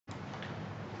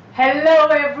Hello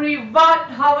everyone,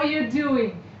 how are you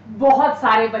doing? बहुत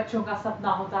सारे बच्चों का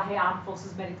सपना होता है arm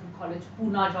forces medical college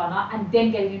Poona जाना and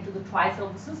then getting into the tri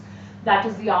services, that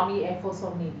is the army, air force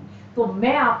और नेवी। तो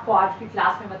मैं आपको आज की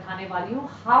क्लास में बताने वाली हूँ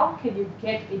how can you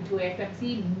get into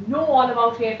AFMC, know all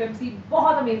about AFMC.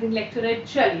 बहुत अमेजिंग लेक्चर है।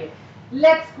 चलिए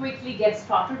let's quickly get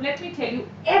started. Let me tell you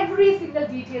every single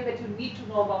detail that you need to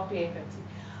know about AFMC.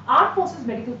 Armed Forces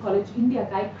Medical College India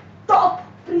का एक top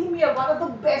premier, one of the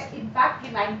best, in fact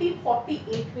ये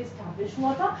 1948 में establish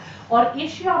हुआ था और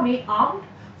Asia में armed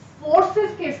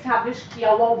forces के establish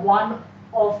किया हुआ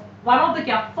one of the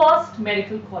क्या फर्स्ट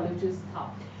मेडिकल कॉलेजेस था।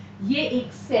 ये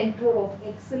एक सेंटर ऑफ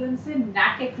एक्सीलेंस है,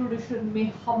 नैक एक्रेडिशन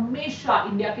में हमेशा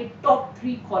इंडिया के टॉप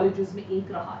 3 कॉलेजेस में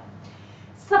एक रहा है।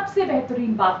 सबसे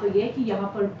बेहतरीन बात तो यह है कि यहाँ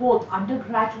पर बोथ अंडर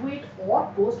ग्रेजुएट और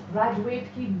पोस्ट ग्रेजुएट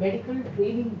की मेडिकल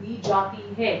ट्रेनिंग दी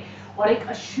जाती है और एक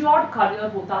अश्योर्ड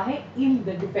करियर होता है इन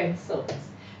द डिफेंस सर्विस।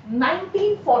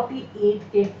 1948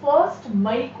 के 1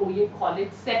 मई को ये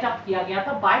कॉलेज सेटअप किया गया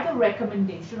था by the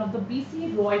recommendation of the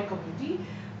BC royal committee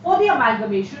for the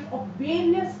अमैलगमेशन of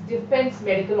various defence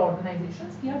medical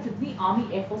organisations. या जितनी आर्मी,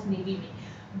 एयरफोर्स, नेवी में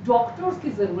डॉक्टर्स की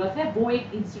जरूरत है वो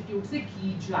एक इंस्टीट्यूट से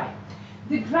की जाए।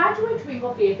 The graduate wing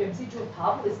of AFMC जो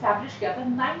था वो establish किया था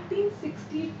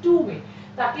 1962 में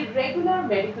ताकि regular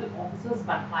medical officers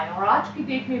बन पाए और आज की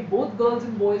डेट में both girls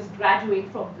and boys graduate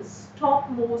from this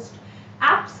topmost,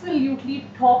 absolutely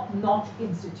top-notch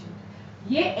institute.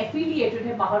 ये affiliated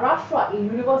है Maharashtra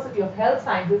University of Health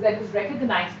Sciences and is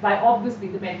recognized by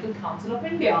obviously the Medical Council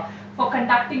of India for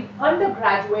conducting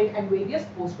undergraduate and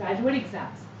various postgraduate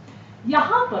exams.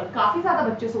 यहाँ पर काफी ज्यादा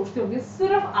बच्चे सोचते होंगे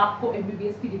सिर्फ आपको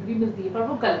एमबीबीएस की डिग्री मिलती है, पर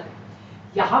वो गलत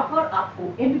है। यहाँ पर आपको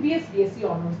MBBS, BSc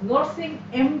honours nursing,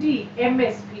 MD,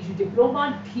 MS, PG diploma,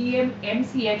 DM,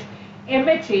 MCH,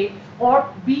 MHA और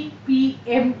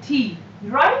बीपीएमटी,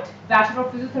 right, bachelor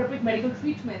of फिजियोथेरेपिक medical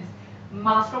treatments,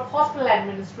 master of hospital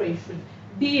administration,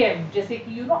 DM जैसे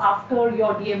कि after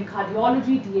your DM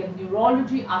cardiology, DM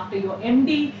neurology, after your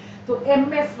MD तो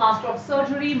एमएस मास्टर ऑफ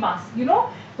सर्जरी,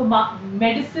 तो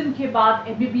medicine के बाद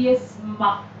MBBS,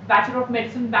 bachelor of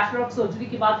medicine, bachelor of surgery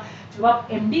के बाद जब आप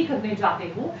एमडी करने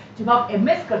जाते हो, जब आप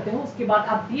एमएस करते हो, उसके बाद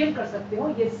आप डीएम कर सकते हो।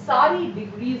 ये सारी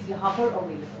डिग्रीज यहाँ पर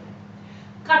अवेलेबल है।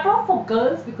 Cut off for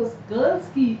girls, because girls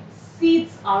की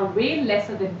seats are way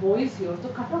lesser than boys here, so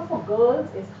cut off for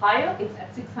girls is higher, it's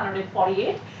at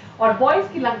 648 और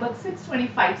boys की लगभग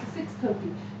 625 से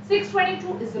 630।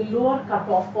 622 is the lower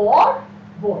cut off for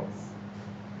boys.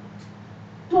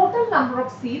 Total number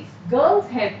of seats, girls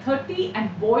have 30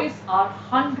 and boys are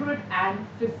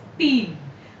 115,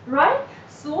 right?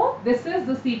 So this is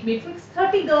the seat matrix,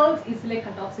 30 girls इसलिए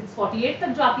cut off 648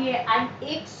 तक जाती है and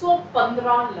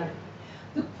 115 लड़के।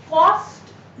 तो cost,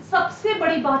 सबसे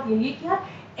बड़ी बात यही है कि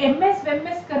यार एमएस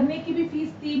वेमएस करने की भी फीस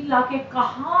 3 लाख है,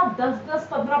 कहाँ 10-10,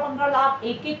 15-15 लाख,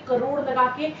 1-1 करोड़ लगा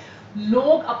के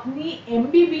लोग अपनी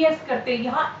एमबीबीएस करते हैं।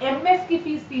 यहाँ एमएस की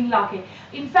फीस 3 लाख है।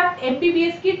 इनफैक्ट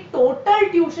एमबीबीएस की टोटल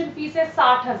ट्यूशन फीस है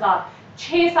 60,000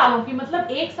 6 सालों की,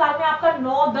 मतलब एक साल में आपका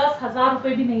 9-10 हजार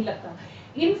रुपए भी नहीं लगता।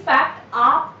 इनफैक्ट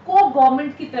आपको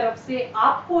गवर्नमेंट की तरफ से,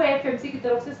 आपको एएफएमसी की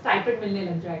तरफ से स्टाइपेंड मिलने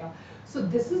लग जाएगा। So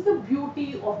this is the beauty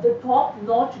of the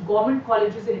top-notch government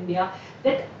colleges in India,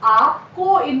 that आपको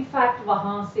in fact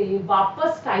वहाँ से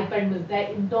वापस stipend मिलता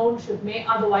है internship में,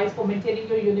 otherwise for maintaining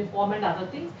your uniform and other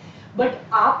things. But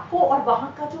आपको, और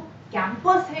वहाँ का जो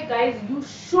campus है guys, you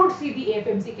should see the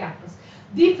AFMC campus.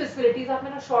 The facilities आप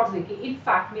मेरा शॉर्ट्स देखिए।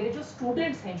 इनफैक्ट मेरे जो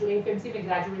स्टूडेंट्स हैं जो एएफएमसी में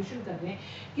ग्रेजुएशन कर रहे हैं,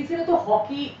 किसी ने तो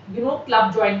हॉकी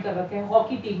क्लब ज्वाइन कर रखे हैं,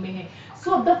 हॉकी टीम में है।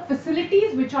 So the facilities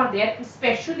which are there,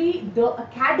 especially the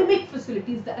academic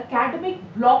facilities, the academic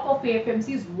block of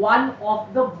AFMC is one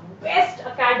of the best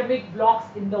academic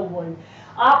blocks in the world.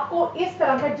 आपको इस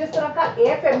तरह का, जिस तरह का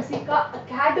AFMC का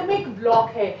academic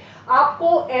block है,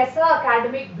 आपको ऐसा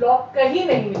academic block कहीं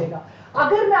नहीं मिलेगा।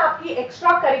 अगर मैं आपकी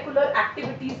एक्स्ट्रा करिकुलर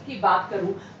एक्टिविटीज की बात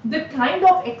करूं, the kind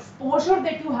of exposure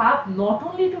that you have not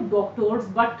only to doctors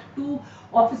but to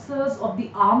officers of the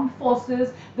armed forces,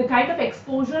 the kind of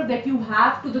exposure that you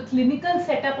have to the clinical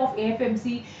setup of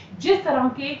AFMC, जिस तरह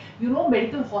के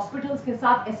medical hospitals के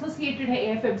साथ associated है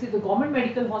AFMC, the government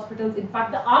medical hospitals, in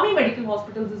fact the army medical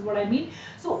hospitals is what I mean.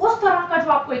 So उस तरह का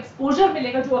जो आपको एक्सपोजर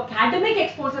मिलेगा, जो एकेडमिक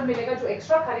एक्सपोजर मिलेगा, जो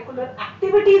एक्स्ट्रा करिकुलर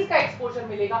एक्टिविटीज का एक्सपोजर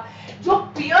मिलेगा, जो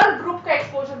पीयर ग्रुप का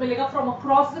एक्सपोजर मिलेगा from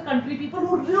across the country, people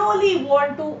who really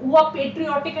want to, who are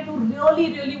patriotic and who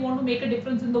really want to make a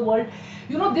difference in the world,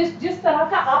 जिस तरह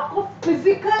का आपको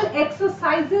फिजिकल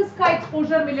एक्सरसाइजेस का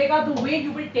एक्सपोजर मिलेगा, the way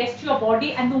you will test your body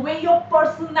and the way your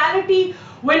personality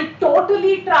will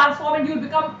totally transform and you'll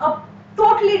become a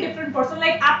totally different person,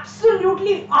 like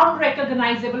absolutely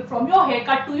unrecognizable, from your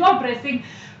haircut to your dressing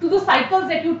to the cycles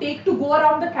that you take to go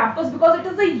around the campus, because it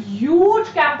is a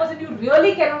huge campus and you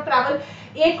really cannot travel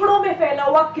एकड़ों में फैला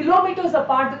हुआ, kilometers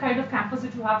apart. The kind of campus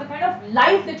that you have, the kind of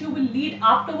life that you will lead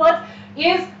afterwards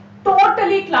is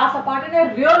totally class apart. And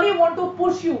I really want to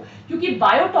push you, क्योंकि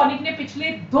Biotonic ने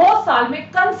पिछले 2 साल में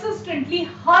consistently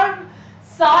हर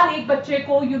साल एक बच्चे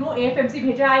को AFMC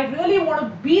भेजा. I really want to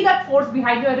be that force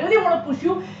behind you. I really want to push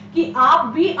you कि आप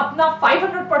भी अपना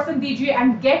 500% दीजिए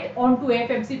and get on to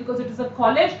AFMC, because it is a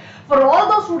college for all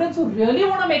दो students who really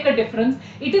want to make a difference.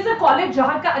 It is a college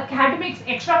जहां का academics,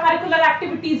 extra curricular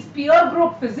activities, peer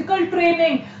group, physical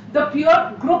training, the peer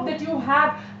group that you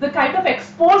have, the kind of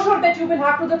exposure that you will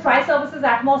have to the tri-services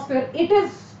atmosphere, it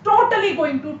is totally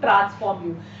going to transform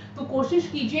you. तो कोशिश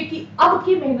कीजिए कि अब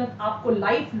की मेहनत आपको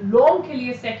life long के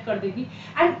लिए सेट कर देगी.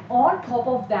 And on top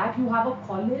of that you have a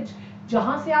college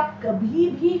जहां से आप कभी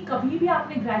भी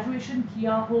आपने ग्रेजुएशन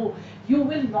किया हो, you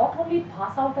will not only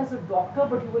pass out as a doctor,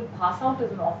 but you will pass out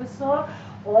as an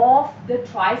officer of the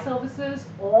tri services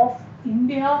of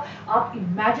India. आप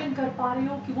imagine कर पा रहे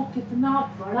हो कि वो कितना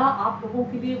बड़ा आप लोगों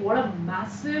के लिए, what a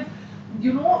massive,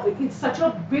 it's such a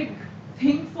big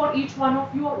thing for each one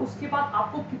of you. और उसके बाद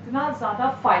आपको कितना ज्यादा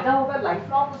फायदा होगा लाइफ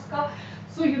लॉन्ग उसका.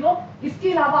 सो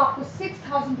इसके अलावा आपको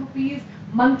 6,000 रुपीज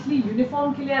मंथली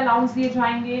यूनिफॉर्म के लिए अलाउंस दिए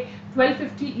जाएंगे,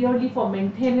 1250 ईयरली फॉर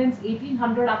मेंटेनेंस,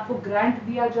 1800 आपको ग्रांट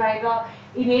दिया जाएगा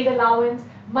इन एड अलाउंस.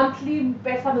 मंथली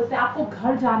पैसा मिलता है आपको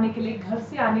घर जाने के लिए, घर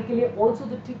से आने के लिए, also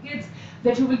the tickets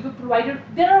that you will be provided.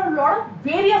 There are a lot of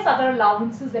various other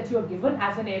allowances that you are given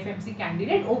as an AFMC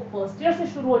candidate. वो फर्स्ट ईयर से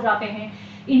शुरू हो जाते हैं.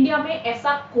 इंडिया में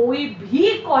ऐसा कोई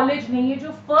भी कॉलेज नहीं है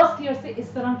जो फर्स्ट ईयर से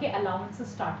इस तरह के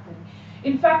अलाउंसेस स्टार्ट करें.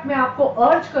 इनफैक्ट मैं आपको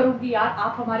अर्ज करूंगी यार,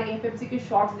 आप हमारे AFMC के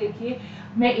शॉर्ट्स देखिए.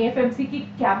 मैं AFMC की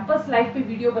कैंपस लाइफ पे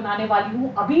वीडियो बनाने वाली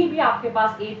हूँ. अभी भी आपके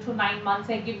पास 8 to 9 मंथ्स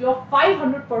है. गिव योर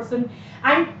 500%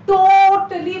 एंड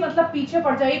टोटली मतलब पीछे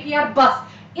पड़ जाइए कि यार बस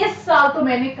इस साल तो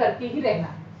मैंने करके ही रहना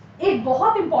है. एक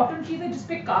बहुत इंपॉर्टेंट चीज है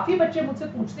जिसपे काफी बच्चे मुझसे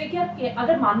पूछते हैं कि यार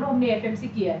अगर मान लो हमने AFMC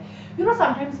किया है,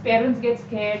 समटाइम्स पेरेंट्स गेट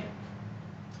स्कैर्ड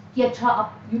कि अच्छा अब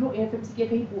AFMC की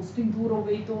कहीं पोस्टिंग दूर हो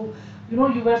गई तो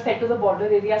you were set to the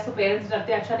border area, so parents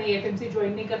डरते हैं अच्छा नहीं AFMC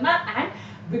ज्वाइन नहीं करना. And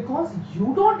because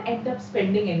you don't and up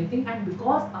spending anything, and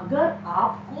because अगर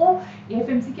आपको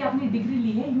AFMC की आपने डिग्री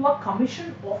ली है, you are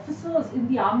commission officers in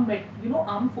the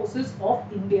arm forces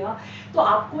of India, तो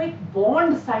आपको एक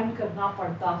बॉन्ड साइन करना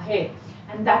पड़ता है.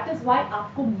 एंड दैट इज वाई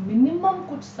आपको मिनिमम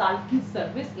कुछ साल की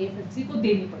सर्विस AFMC को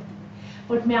देनी पड़ती है.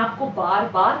 बट मैं आपको बार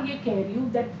बार ये कह रही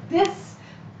हूँ that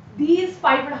these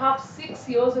 5.5-6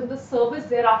 years in the service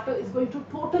thereafter is going to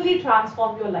totally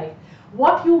transform your life.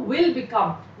 What you will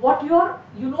become, what your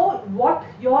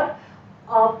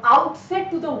outset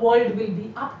to the world will be.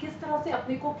 आप किस तरह से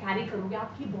अपने को कैरी करोगे,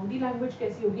 आपकी बॉडी लैंग्वेज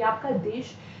कैसी होगी, आपका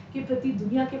देश के प्रति,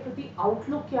 दुनिया के प्रति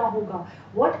आउटलुक क्या होगा,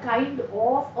 what kind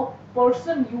of a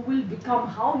person you will become,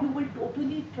 how you will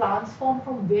totally transform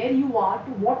from where you are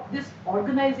to what this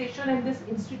organization and this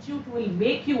institute will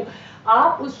make you.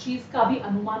 आप उस चीज का भी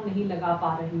अनुमान नहीं लगा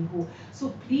पा रहे हो. सो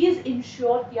प्लीज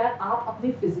इंश्योर कि यार आप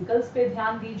अपने फिजिकल्स पे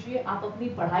ध्यान दीजिए, आप अपनी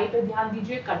पढ़ाई पे ध्यान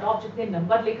दीजिए, कट ऑफ जितने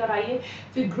नंबर लेकर आइए,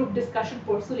 फिर ग्रुप डिस्कशन,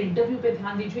 पर्सनल इंटरव्यू पे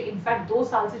ध्यान दीजिए. इनफैक्ट 2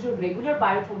 साल से जो रेगुलर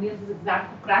बायोटोनियंस इस एग्जाम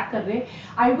को क्रैक कर रहे हैं,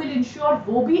 आई विल इंश्योर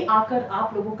वो भी आकर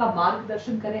आप लोगों का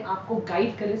मार्गदर्शन करें, आपको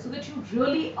गाइड करें, so that you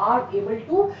really are able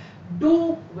to do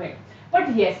well. But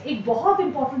yes, एक बहुत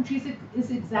इंपॉर्टेंट चीज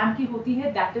इस एग्जाम की होती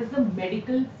है, that is the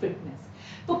medical fitness.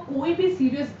 तो कोई भी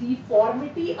सीरियस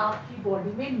डिफॉर्मिटी आपकी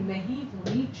बॉडी में नहीं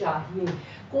होनी चाहिए.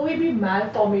 कोई भी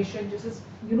मैलफॉर्मेशन, जैसे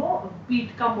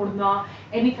पीठ का मुड़ना,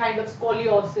 any kind of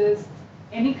scoliosis,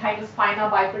 any kind of spina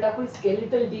bifida, कोई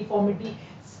स्केलेटल डिफॉर्मिटी,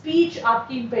 स्पीच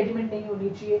आपकी इंपेडिमेंट नहीं होनी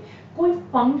चाहिए, कोई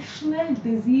फंक्शनल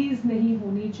डिजीज नहीं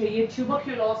होनी चाहिए,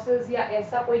 ट्यूबरक्यूलोसिस या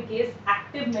ऐसा कोई केस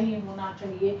एक्टिव नहीं होना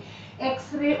चाहिए.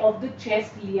 एक्सरे ऑफ द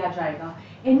चेस्ट लिया जाएगा.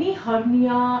 Any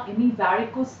hernia, any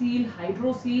varicocele,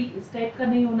 hydrocele इस टाइप का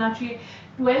नहीं होना चाहिए.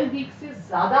 12 वीक से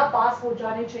ज्यादा पास हो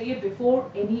जाने चाहिए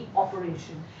before any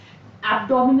operation.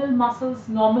 Abdominal muscles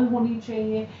normal होनी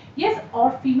चाहिए. यस, और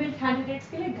फीमेल कैंडिडेट्स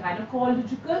के लिए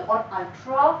गायनोकोलॉजिकल और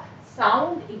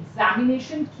अल्ट्रासाउंड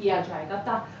एग्जामिनेशन किया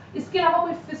जाएगा. इसके अलावा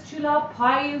कोई fistula,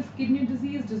 piles, kidney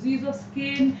disease, disease of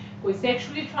skin, कोई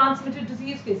सेक्सुअली ट्रांसमिटेड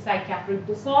डिजीज, कोई psychiatric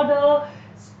disorder,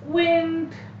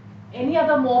 squint, any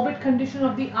other morbid condition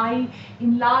of the eye,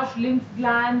 enlarged lymph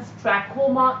glands,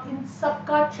 trachoma, इन सब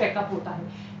का चेकअप होता है.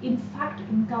 इनफैक्ट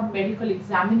इनका मेडिकल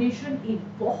एग्जामिनेशन एक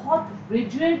बहुत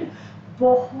रिजिड,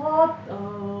 बहुत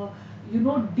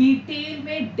डिटेल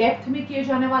में, डेप्थ में किए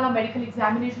जाने वाला मेडिकल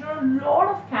एग्जामिनेशन. और lot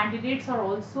of candidates are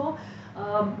also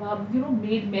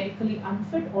made medically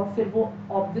unfit, और फिर वो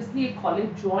ऑब्वियसली एक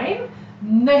कॉलेज ज्वाइन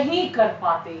नहीं कर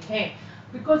पाते हैं।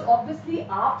 बिकॉज ऑब्वियसली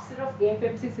आप सिर्फ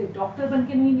एएफएमसी से डॉक्टर बन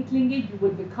के नहीं निकलेंगे, you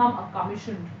will become a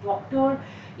commission doctor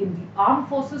in the arm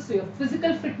forces, so your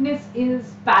physical fitness is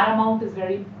Paramount, is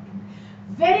very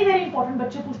very very important.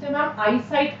 बच्चे पूछते हैं मैम आई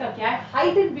साइट का क्या है?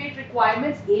 Height and wait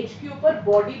requirements as के ऊपर,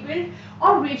 बॉडी बिल्ड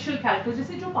और रेशियल कैरेक्टर।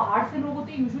 जैसे जो पहाड़ से लोग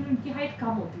होते हैं यूजुअली उनकी हाइट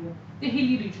कम होती है, the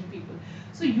hilly region people,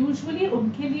 so usually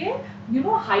उनके लिए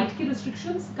हाइट की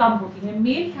रिस्ट्रिक्शंस कम होती है।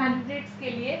 मेल कैंडिडेट्स के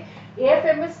लिए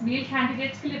एएफएमएस मेल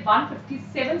कैंडिडेट्स के लिए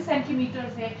 157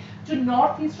 सेंटीमीटर्स है। जो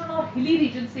नॉर्थ ईस्टर्न और हिली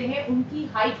रीजन से है उनकी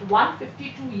हाइट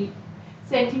 152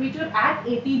 सेंटीमीटर एट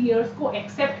 18 ईयर्स को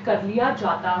एक्सेप्ट कर लिया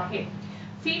जाता है।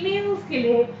 फीमेल्स के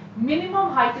लिए मिनिमम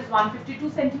हाइट इज 152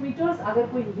 सेंटीमीटर्स, अगर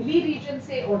कोई हिली रीजन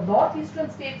से और नॉर्थ ईस्टर्न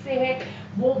स्टेट से है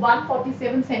वो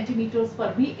 147 सेंटीमीटर्स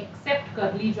पर भी एक्सेप्ट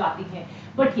कर ली जाती है।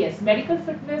 But yes, medical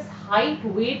fitness, height,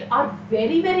 wait are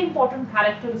very very important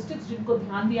characteristics जिनको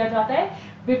ध्यान दिया जाता है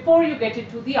before you get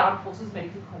into the armed forces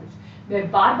medical college. मैं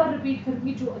बार बार रिपीट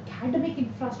करूंगी, जो एकेडमिक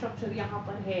इंफ्रास्ट्रक्चर यहाँ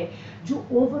पर है, जो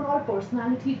ओवरऑल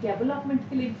पर्सनालिटी डेवलपमेंट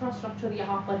के लिए इंफ्रास्ट्रक्चर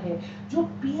यहाँ पर है, जो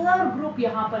पीयर ग्रुप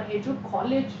यहाँ पर है, जो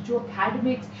कॉलेज, जो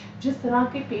एकेडमिक्स, जिस तरह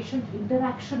के पेशेंट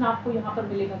इंटरैक्शन आपको यहाँ पर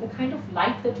मिलेगा, the kind of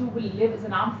life that you will live as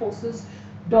an armed forces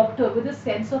doctor with a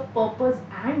sense of purpose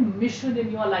and mission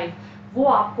in your life, वो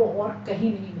आपको और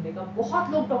कहीं नहीं मिलेगा।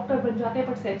 बहुत लोग डॉक्टर बन जाते हैं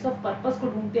बट सेंस ऑफ पर्पस को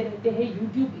ढूंढते रहते हैं,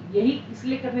 यूट्यूब यही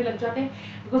इसलिए करने लग जाते हैं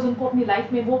बिकॉज उनको अपनी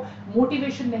लाइफ में वो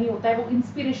मोटिवेशन नहीं होता है, वो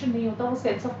इंस्पिरेशन नहीं होता, वो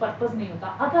सेंस ऑफ पर्पस नहीं होता।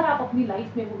 अगर आप अपनी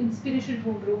लाइफ में वो इंस्पिरेशन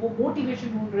ढूंढ रहे हो, वो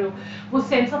मोटिवेशन ढूंढ रहे हो, वो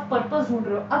सेंस ऑफ पर्पस ढूंढ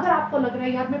रहे हो, अगर आपको लग रहा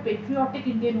है यार मैं पेट्रियोटिक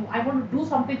इंडियन हूँ, I want to do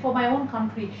something for my own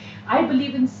country, I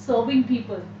believe in serving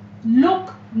people,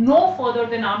 look no further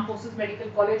than Armed Forces Medical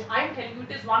College. I am telling you,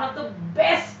 it is one of the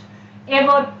best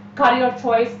ever career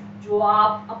choice जो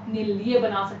आप अपने लिए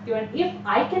बना सकते हो। And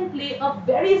if I can play a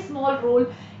very small role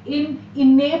in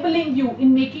enabling you,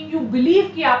 in making you believe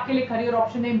कि आपके लिए career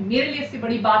option है, मेरे लिए इससे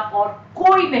बड़ी बात और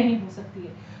कोई नहीं हो सकती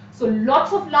है। So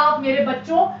lots of love मेरे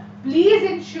बच्चों, प्लीज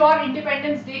इंश्योर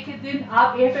इंडिपेंडेंस डे के दिन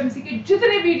आप एएफएमसी के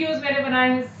जितने वीडियोस मैंने बनाए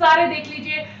हैं सारे देख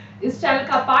लीजिए, इस चैनल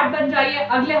का पार्ट बन जाइए।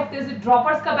 अगले हफ्ते से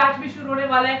ड्रॉपर्स का बैच भी शुरू होने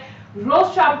वाला है,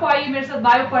 रोज शाम को आइए, मेरे साथ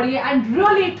बायो पढ़िए and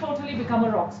really totally become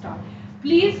a rock star.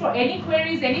 Please for any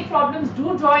queries, any problems,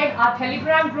 do join our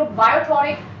Telegram group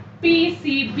Biotonic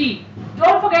PCB.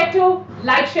 Don't forget to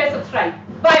like, share, subscribe.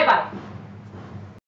 Bye bye.